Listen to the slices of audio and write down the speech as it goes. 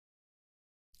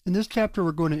In this chapter,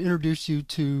 we're going to introduce you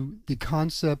to the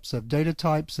concepts of data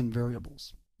types and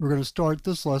variables. We're going to start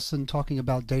this lesson talking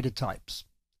about data types,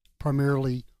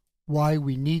 primarily why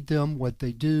we need them, what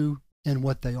they do, and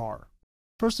what they are.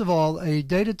 First of all, a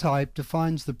data type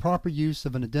defines the proper use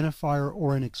of an identifier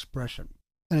or an expression.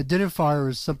 An identifier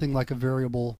is something like a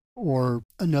variable or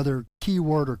another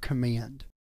keyword or command.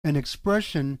 An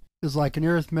expression is like an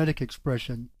arithmetic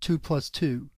expression, 2 plus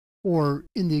 2. Or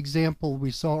in the example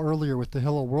we saw earlier with the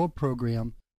Hello World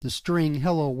program, the string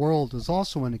Hello World is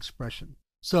also an expression.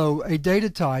 So a data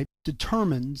type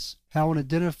determines how an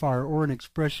identifier or an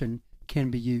expression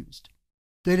can be used.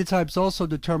 Data types also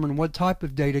determine what type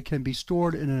of data can be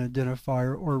stored in an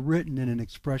identifier or written in an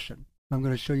expression. I'm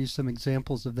going to show you some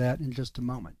examples of that in just a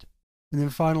moment. And then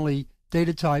finally,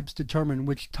 data types determine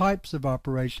which types of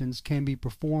operations can be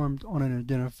performed on an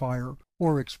identifier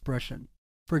or expression.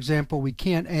 For example, we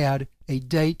can't add a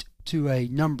date to a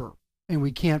number, and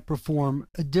we can't perform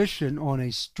addition on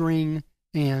a string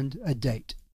and a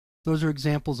date. Those are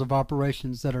examples of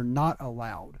operations that are not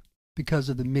allowed because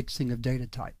of the mixing of data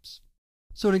types.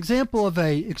 So an example of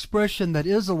an expression that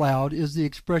is allowed is the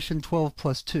expression 12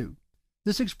 plus 2.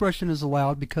 This expression is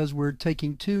allowed because we're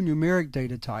taking two numeric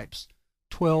data types,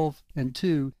 12 and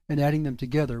 2, and adding them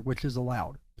together, which is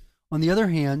allowed. On the other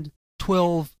hand,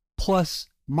 12 plus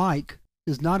Mike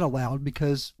is not allowed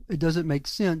because it doesn't make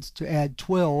sense to add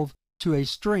 12 to a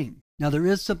string. Now there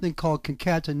is something called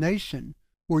concatenation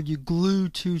where you glue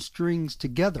two strings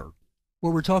together.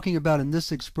 What we're talking about in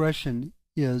this expression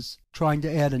is trying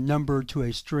to add a number to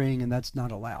a string, and that's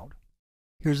not allowed.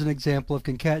 Here's an example of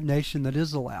concatenation that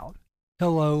is allowed.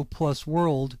 Hello plus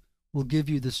world will give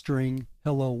you the string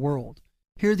hello world.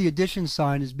 Here the addition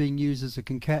sign is being used as a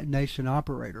concatenation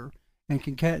operator, and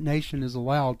concatenation is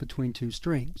allowed between two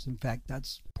strings. In fact,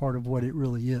 that's part of what it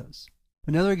really is.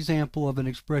 Another example of an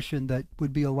expression that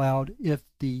would be allowed if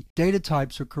the data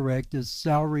types are correct is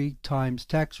salary times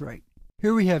tax rate.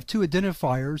 Here we have two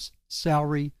identifiers,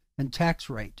 salary and tax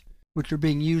rate, which are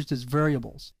being used as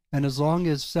variables. And as long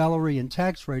as salary and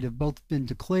tax rate have both been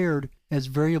declared as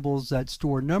variables that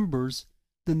store numbers,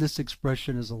 then this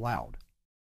expression is allowed.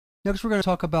 Next, we're going to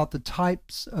talk about the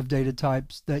types of data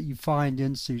types that you find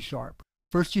in C#.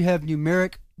 First, you have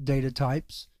numeric data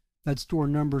types that store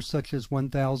numbers such as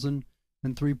 1000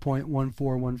 and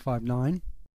 3.14159.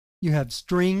 You have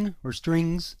string or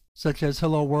strings such as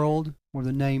hello world or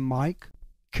the name Mike.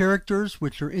 Characters,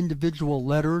 which are individual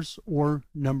letters or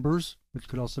numbers, which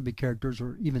could also be characters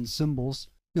or even symbols.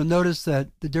 You'll notice that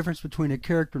the difference between a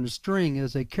character and a string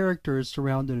is a character is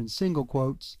surrounded in single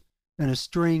quotes and a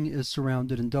string is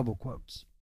surrounded in double quotes.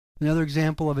 Another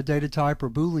example of a data type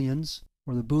are Booleans,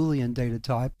 or the Boolean data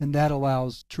type, and that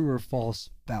allows true or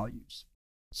false values.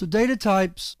 So data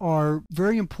types are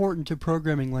very important to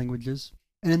programming languages,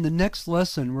 and in the next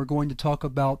lesson we're going to talk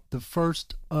about the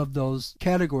first of those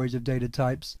categories of data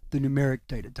types, the numeric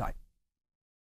data type.